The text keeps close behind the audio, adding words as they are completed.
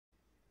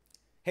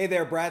Hey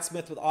there, Brad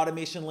Smith with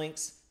Automation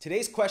Links.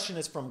 Today's question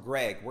is from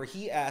Greg, where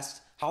he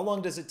asked, how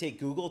long does it take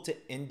Google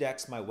to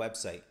index my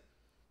website?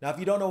 Now, if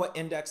you don't know what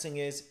indexing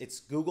is, it's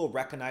Google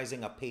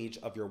recognizing a page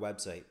of your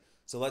website.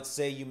 So let's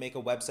say you make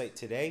a website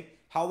today.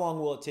 How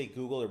long will it take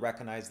Google to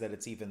recognize that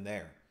it's even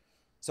there?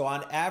 So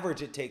on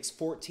average, it takes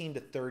 14 to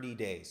 30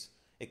 days.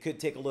 It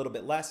could take a little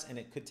bit less and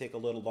it could take a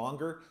little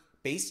longer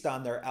based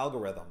on their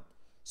algorithm.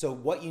 So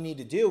what you need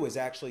to do is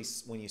actually,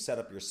 when you set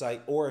up your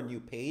site or a new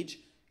page,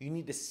 you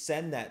need to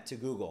send that to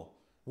Google.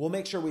 We'll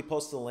make sure we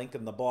post the link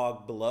in the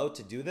blog below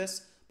to do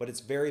this, but it's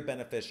very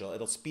beneficial.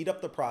 It'll speed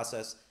up the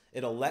process.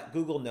 It'll let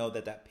Google know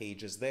that that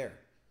page is there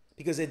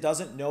because it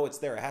doesn't know it's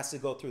there. It has to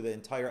go through the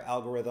entire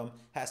algorithm,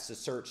 has to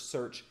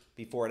search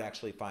before it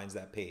actually finds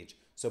that page.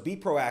 So be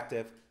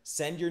proactive,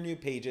 send your new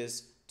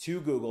pages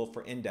to Google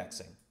for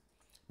indexing.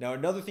 Now,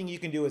 another thing you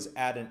can do is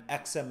add an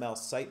XML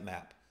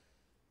sitemap.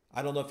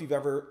 I don't know if you've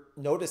ever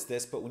noticed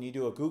this, but when you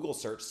do a Google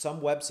search, some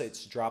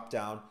websites drop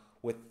down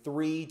with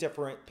 3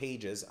 different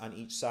pages on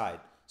each side.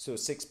 So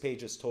 6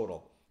 pages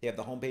total. They have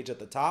the homepage at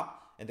the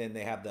top, and then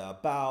they have the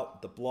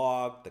about, the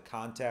blog, the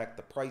contact,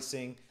 the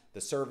pricing,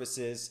 the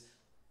services,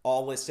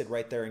 all listed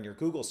right there in your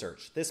Google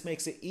search. This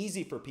makes it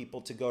easy for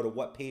people to go to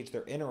what page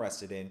they're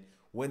interested in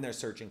when they're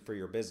searching for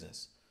your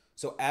business.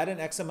 So add an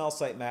XML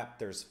sitemap.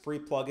 There's free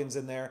plugins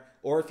in there,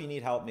 or if you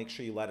need help, make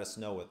sure you let us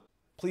know it.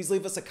 Please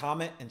leave us a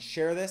comment and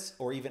share this,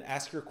 or even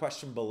ask your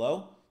question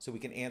below so we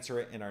can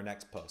answer it in our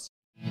next post.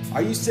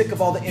 Are you sick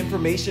of all the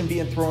information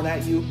being thrown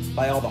at you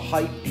by all the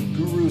hype and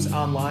gurus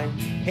online?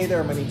 Hey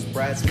there, my name is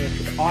Brad Smith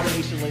with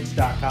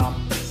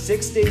AutomationLinks.com.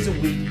 6 days a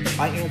week,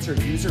 I answer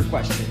user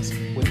questions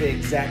with the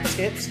exact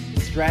tips,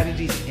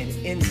 strategies, and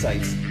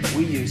insights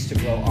we use to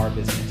grow our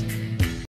business.